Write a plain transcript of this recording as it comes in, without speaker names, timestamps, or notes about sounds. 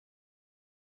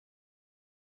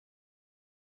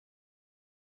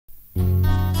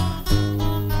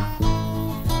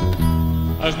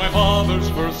As my father's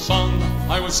first son,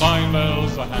 I was signed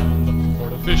as a hand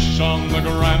for to fish on the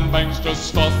Grand Banks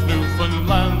just off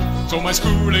Newfoundland. So my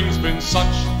schooling's been such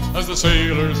as the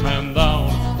sailors hand down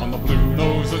on the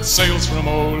Bluenose that sails from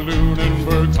old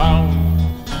Lunenburg town.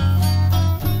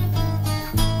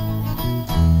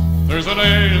 There's an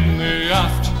A in the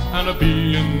aft and a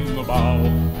B in the bow,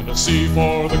 and a C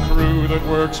for the crew that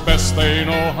works best they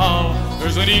know how.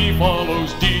 There's an E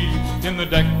follows D in the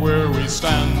deck where we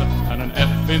stand, and an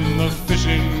F in the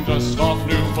fishing just off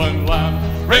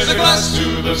Newfoundland. Raise a glass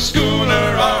to the schooner,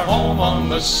 our home on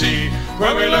the sea,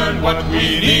 where we learned what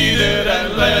we needed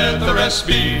and let the rest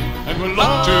be. And we'll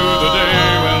look to the day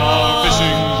when our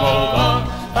fishing's all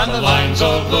done, and the lines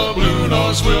of the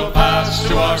Bluenose will pass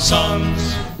to our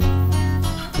sons.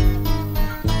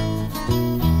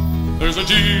 There's a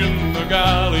G in the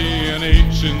galley, an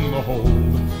H in the hold,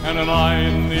 and an I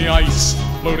in the ice,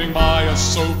 floating by us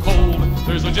so cold.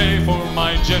 There's a J for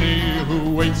my Jenny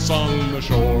who waits on the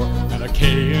shore, and a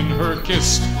K in her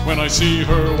kiss when I see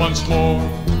her once more.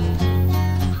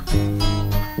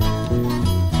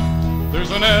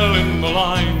 There's an L in the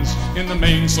lines, in the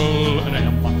mainsail an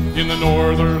M, in the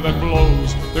norther that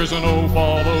blows, there's an O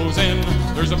follows N.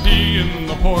 There's a P in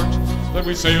the port that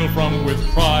we sail from with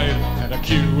pride, and a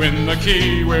Q in the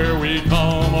key where we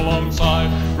come alongside.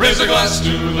 Raise a glass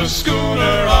to the schooner,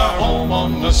 our home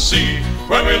on the sea,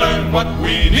 where we learned what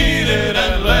we needed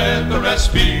and let the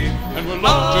rest be. And we'll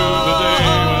look to the day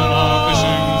when our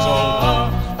fishing's all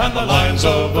done, and the lines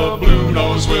of the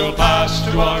Bluenose will pass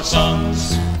to our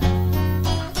sons.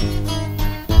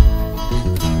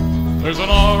 There's an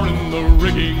R in the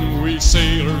rigging we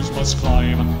sailors must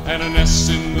climb, and an S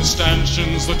in the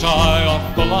stanchions that tie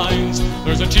off the lines.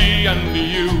 There's a T and a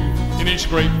U in each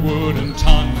great wooden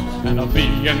tun, and a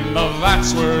V in the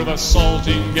vats where the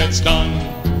salting gets done.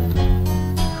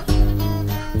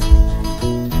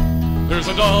 There's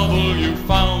a W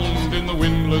found in the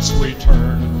windlass we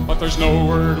turn, but there's no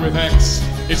word with X,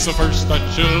 it's the first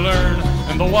that you learn.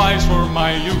 And the Y's for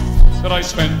my youth that I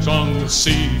spent on the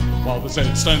sea, while the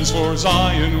Z stands for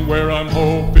Zion, where I'm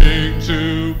hoping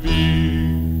to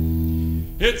be.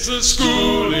 It's a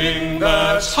schooling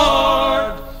that's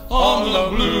hard on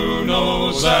the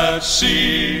Bluenose at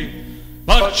sea,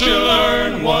 but you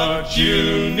learn what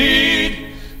you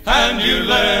need and you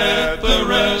let the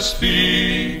rest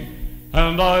be.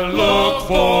 And I look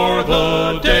for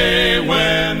the day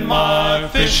when my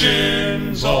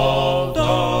fishing's all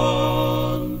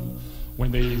done,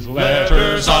 when these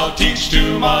letters I'll teach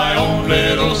to my own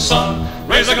little son.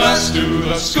 Raise a glass to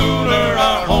the schooner,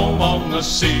 our home on the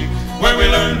sea, where we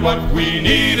learned what we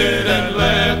needed and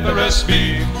let the rest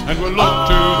be. And we'll look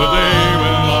to the day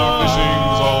when our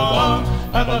fishing's all done,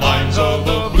 and the lines of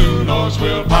the Bluenose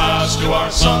will pass to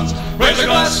our sons. Raise a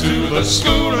glass to the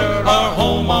schooner, our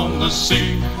home on the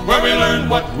sea, where we learned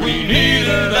what we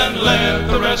needed and let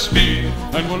the rest be.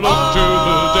 And we'll look to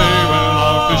the day when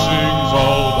our fishing's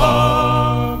all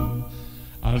done,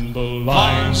 and the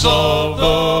lines of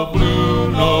the